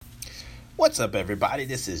What's up, everybody?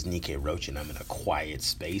 This is Nikkei Roach, and I'm in a quiet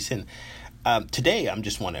space. And today, I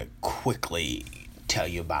just want to quickly tell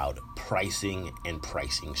you about pricing and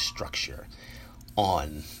pricing structure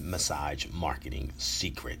on Massage Marketing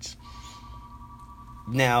Secrets.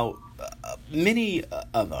 Now, many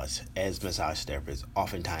of us as massage therapists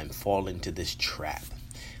oftentimes fall into this trap.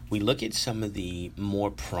 We look at some of the more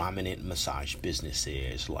prominent massage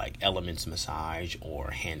businesses like Elements Massage or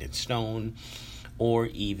Hand and Stone, or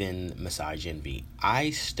even Massage Envy.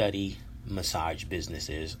 I study massage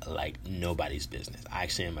businesses like nobody's business. I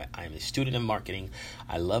am a student of marketing.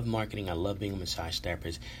 I love marketing. I love being a massage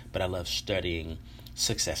therapist, but I love studying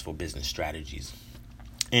successful business strategies.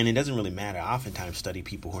 And it doesn't really matter. I oftentimes study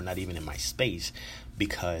people who are not even in my space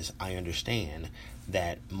because I understand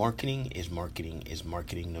that marketing is marketing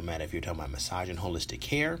no matter if you're talking about massage and holistic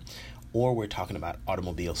care or we're talking about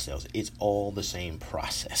automobile sales. It's all the same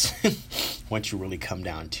process once you really come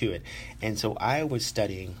down to it. And so I was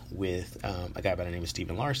studying with a guy by the name of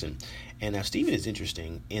Stephen Larson. And now Stephen is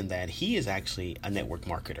interesting in that he is actually a network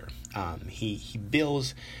marketer. He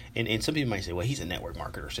builds, and some people might say, well, he's a network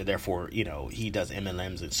marketer, so therefore, he does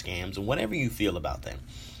MLMs and scams and whatever you feel about them.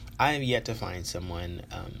 I have yet to find someone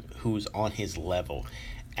who's on his level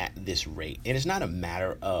at this rate. And it's not a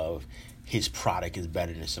matter of his product is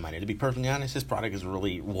better than somebody. To be perfectly honest, his product is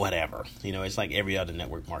really whatever. It's like every other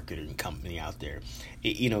network marketing company out there.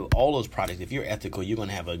 All those products, if you're ethical, you're going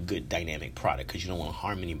to have a good dynamic product because you don't want to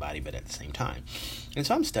harm anybody, but at the same time. And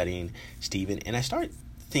so I'm studying Stephen, and I start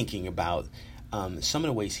thinking about some of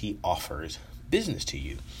the ways he offers business to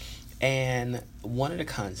you. And one of the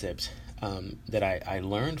concepts that I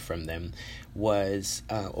learned from them was,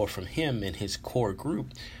 or from him and his core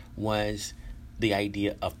group, was the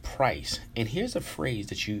idea of price. And here's a phrase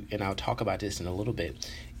that and I'll talk about this in a little bit,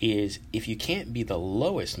 is if you can't be the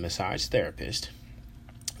lowest massage therapist,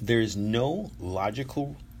 there's no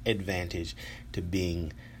logical advantage to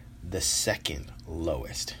being the second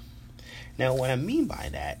lowest. Now, what I mean by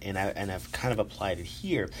that, and I've kind of applied it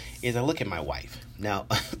here, is I look at my wife. Now,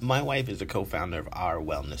 my wife is the co-founder of our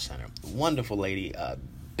wellness center. Wonderful lady,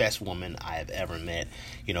 best woman I have ever met.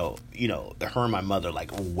 Her and my mother, like,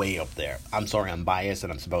 way up there. I'm sorry, I'm biased,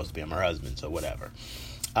 and I'm supposed to be. I'm her husband, so whatever.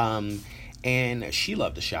 And she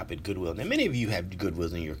loved to shop at Goodwill. Now, many of you have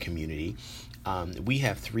Goodwills in your community. We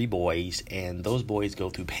have 3 boys, and those boys go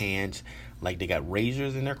through pants like they got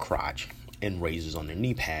razors in their crotch and razors on their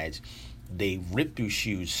knee pads. They rip through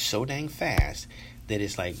shoes so dang fast that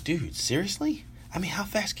it's like, dude, seriously? I mean, how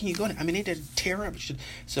fast can you go? They just tear up.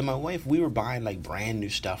 So my wife, we were buying like brand new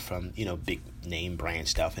stuff from, big name brand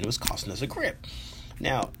stuff, and it was costing us a grip.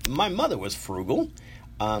 Now, my mother was frugal.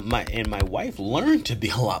 My wife learned to be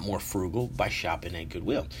a lot more frugal by shopping at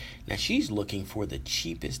Goodwill. Now, she's looking for the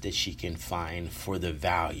cheapest that she can find for the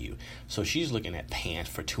value. So she's looking at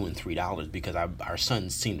pants for $2 and $3 because our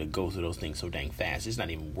sons seem to go through those things so dang fast. It's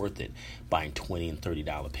not even worth it buying $20 and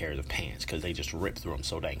 $30 pairs of pants because they just rip through them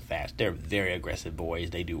so dang fast. They're very aggressive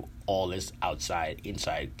boys. They do all this outside,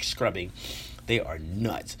 inside scrubbing. They are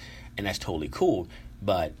nuts, and that's totally cool.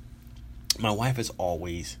 But my wife is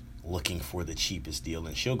always looking for the cheapest deal,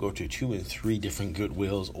 and she'll go to 2 and 3 different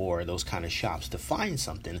Goodwills or those kind of shops to find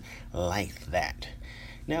something like that.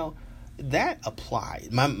 Now, that applies.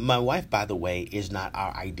 My wife, by the way, is not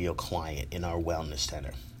our ideal client in our wellness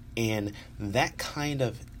center, and that kind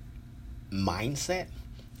of mindset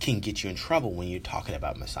can get you in trouble when you're talking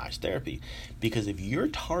about massage therapy, because if you're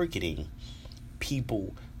targeting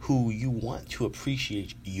people who you want to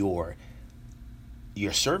appreciate your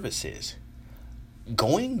services,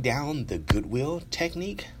 going down the Goodwill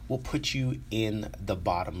technique will put you in the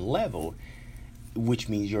bottom level, which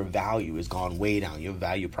means your value has gone way down. Your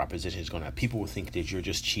value proposition is going to, people will think that you're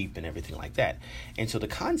just cheap and everything like that. And so the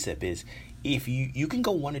concept is, if you can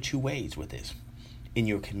go one or two ways with this in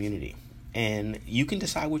your community, and you can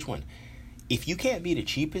decide which one. If you can't be the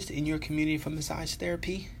cheapest in your community for massage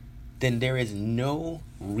therapy, then there is no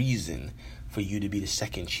reason for you to be the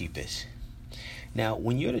second cheapest. Now,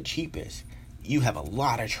 when you're the cheapest, you have a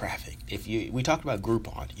lot of traffic. We talked about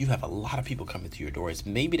Groupon. You have a lot of people coming through your doors.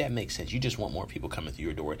 Maybe that makes sense. You just want more people coming through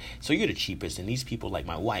your door. So you're the cheapest, and these people, like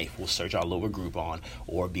my wife, will search all over Groupon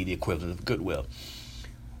or be the equivalent of Goodwill.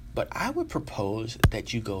 But I would propose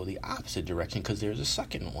that you go the opposite direction, because there's a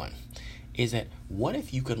second one. Is that, what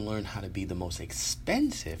if you could learn how to be the most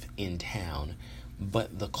expensive in town,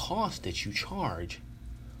 but the cost that you charge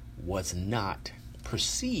was not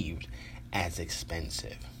perceived as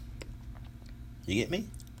expensive? You get me?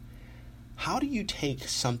 How do you take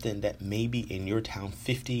something that may be in your town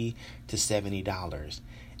 $50 to $70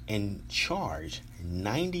 and charge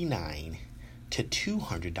 $99 to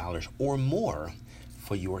 $200 or more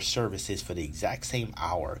for your services for the exact same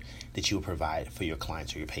hour that you will provide for your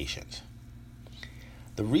clients or your patients.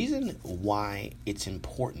 The reason why it's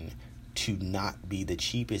important to not be the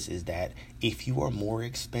cheapest is that if you are more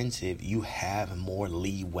expensive, you have more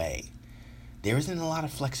leeway. There isn't a lot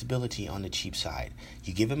of flexibility on the cheap side.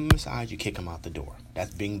 You give them a massage, you kick them out the door.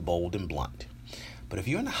 That's being bold and blunt. But if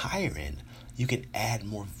you're on the higher end, you can add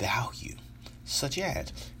more value, such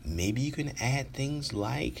as maybe you can add things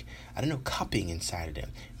like, cupping inside of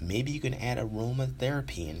them. Maybe you can add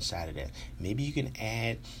aromatherapy inside of them. Maybe you can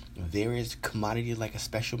add various commodities like a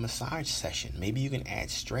special massage session. Maybe you can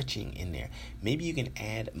add stretching in there. Maybe you can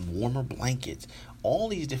add warmer blankets. All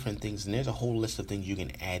these different things, and there's a whole list of things you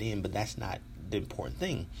can add in, but that's not the important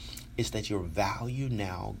thing. It's that your value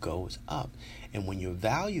now goes up. And when your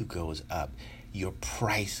value goes up, your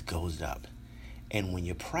price goes up. And when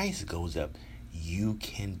your price goes up, you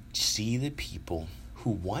can see the people who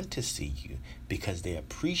want to see you because they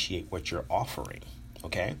appreciate what you're offering,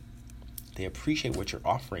 okay? They appreciate what you're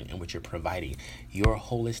offering and what you're providing. You're a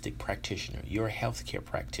holistic practitioner. You're a healthcare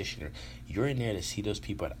practitioner. You're in there to see those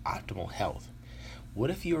people at optimal health. What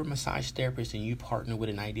if you're a massage therapist and you partner with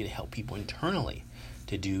an idea to help people internally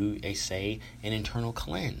to do, an internal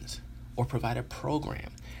cleanse or provide a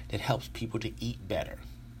program that helps people to eat better?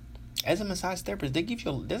 As a massage therapist,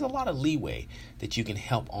 there's a lot of leeway that you can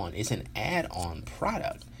help on. It's an add-on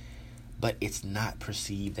product, but it's not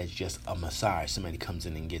perceived as just a massage. Somebody comes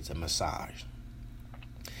in and gets a massage.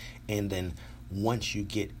 And then once you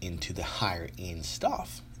get into the higher end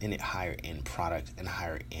stuff and the higher end product and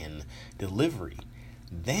higher end delivery,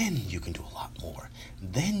 then you can do a lot more.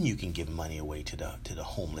 Then you can give money away to the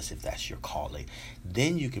homeless if that's your calling.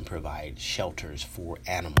 Then you can provide shelters for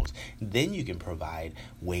animals. Then you can provide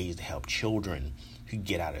ways to help children who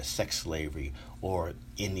get out of sex slavery, or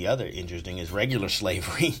in the other interesting is regular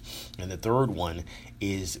slavery. And the third one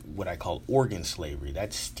is what I call organ slavery.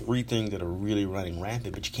 That's three things that are really running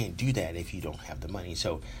rampant, but you can't do that if you don't have the money.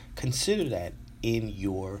 So consider that in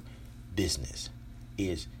your business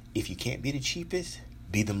is if you can't be the cheapest,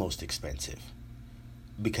 be the most expensive,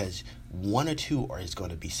 because one or two is going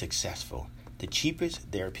to be successful. The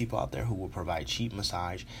cheapest, there are people out there who will provide cheap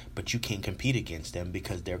massage, but you can't compete against them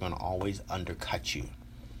because they're going to always undercut you.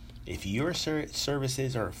 If your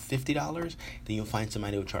services are $50, then you'll find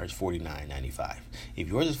somebody who will charge $49.95. If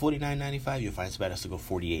yours is $49.95, you'll find somebody else to go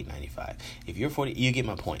 $48.95. If you're $40, you get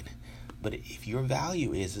my point. But if your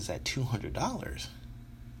value is at $200,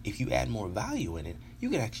 if you add more value in it, you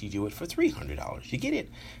can actually do it for $300. You get it?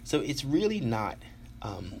 So it's really not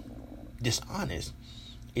dishonest.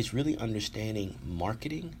 It's really understanding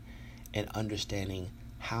marketing and understanding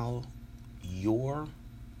how your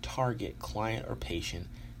target client or patient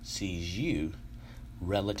sees you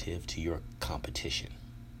relative to your competition.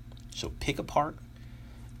 So pick a park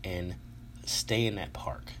and stay in that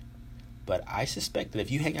park. But I suspect that if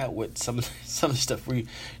you hang out with some of the stuff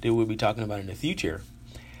that we'll be talking about in the future,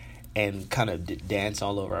 and kind of dance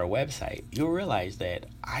all over our website, you'll realize that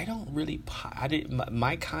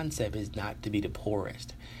my concept is not to be the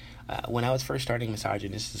poorest. When I was first starting massage,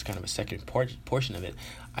 and this is kind of a second portion of it,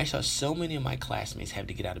 I saw so many of my classmates have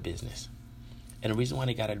to get out of business. And the reason why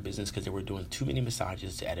they got out of business is because they were doing too many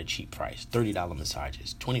massages at a cheap price, $30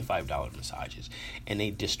 massages, $25 massages, and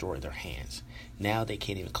they destroyed their hands. Now they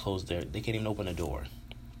can't even they can't even open a door.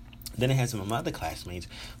 Then I had some of my other classmates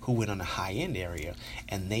who went on the high-end area,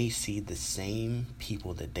 and they see the same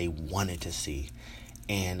people that they wanted to see.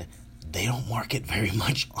 And they don't market very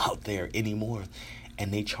much out there anymore.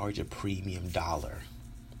 And they charge a premium $100,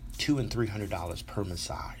 $200 and $300 per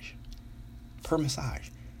massage.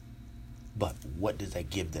 But what does that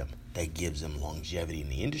give them? That gives them longevity in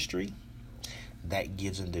the industry. That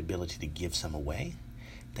gives them the ability to give some away.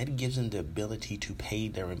 That gives them the ability to pay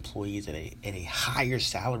their employees at a higher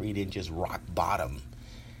salary than just rock bottom.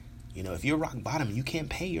 You know, if you're rock bottom, you can't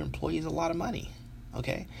pay your employees a lot of money,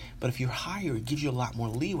 okay? But if you're higher, it gives you a lot more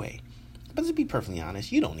leeway. But to be perfectly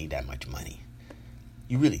honest, you don't need that much money.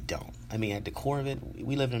 You really don't. I mean, at the core of it,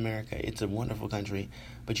 we live in America. It's a wonderful country,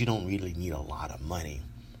 but you don't really need a lot of money.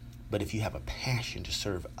 But if you have a passion to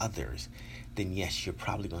serve others, then yes, you're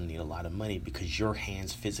probably going to need a lot of money because your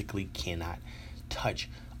hands physically cannot touch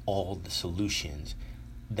all the solutions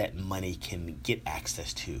that money can get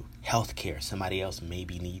access to. Healthcare, somebody else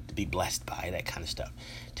maybe need to be blessed by, that kind of stuff.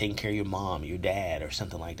 Taking care of your mom, your dad, or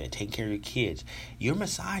something like that. Taking care of your kids. Your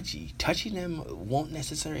massage, touching them won't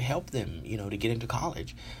necessarily help them, to get into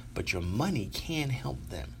college. But your money can help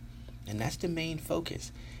them. And that's the main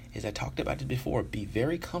focus. is I talked about this before. Be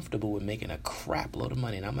very comfortable with making a crap load of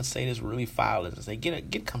money. And I'm going to say this really violent and say,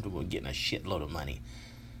 get comfortable with getting a shitload of money.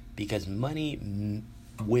 Because money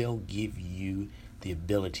will give you the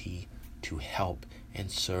ability to help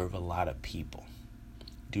and serve a lot of people.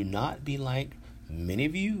 Do not be like many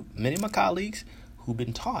of my colleagues who've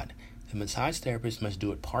been taught the massage therapist must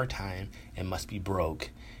do it part-time and must be broke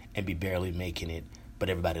and be barely making it, but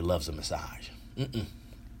everybody loves a massage.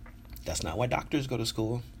 That's not why doctors go to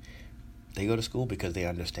school. They go to school because they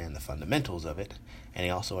understand the fundamentals of it, and they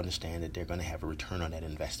also understand that they're going to have a return on that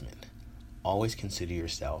investment. Always consider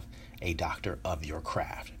yourself a doctor of your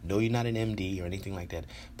craft. No, you're not an MD or anything like that,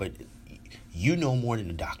 but you know more than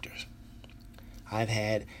the doctors. I've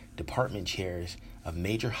had department chairs of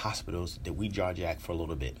major hospitals that we jaw-jacked for a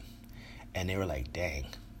little bit, and they were like, dang,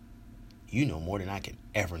 you know more than I can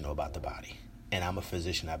ever know about the body. And I'm a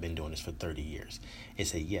physician. I've been doing this for 30 years.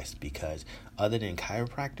 It's a yes, because other than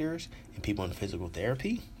chiropractors and people in physical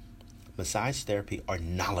therapy, massage therapy are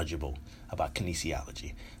knowledgeable about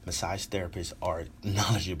kinesiology. Massage therapists are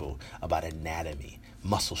knowledgeable about anatomy,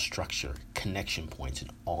 muscle structure, connection points,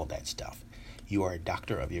 and all that stuff. You are a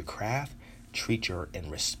doctor of your craft. Treat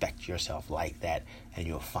and respect yourself like that, and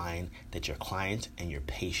you'll find that your clients and your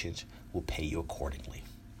patients will pay you accordingly.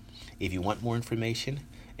 If you want more information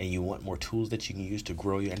and you want more tools that you can use to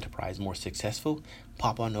grow your enterprise more successful,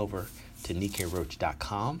 pop on over to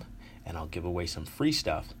NikeRoach.com, and I'll give away some free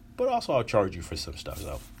stuff, but also I'll charge you for some stuff,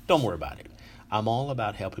 so don't worry about it. I'm all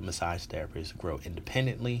about helping massage therapists grow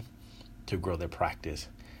independently to grow their practice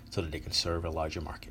so that they can serve a larger market.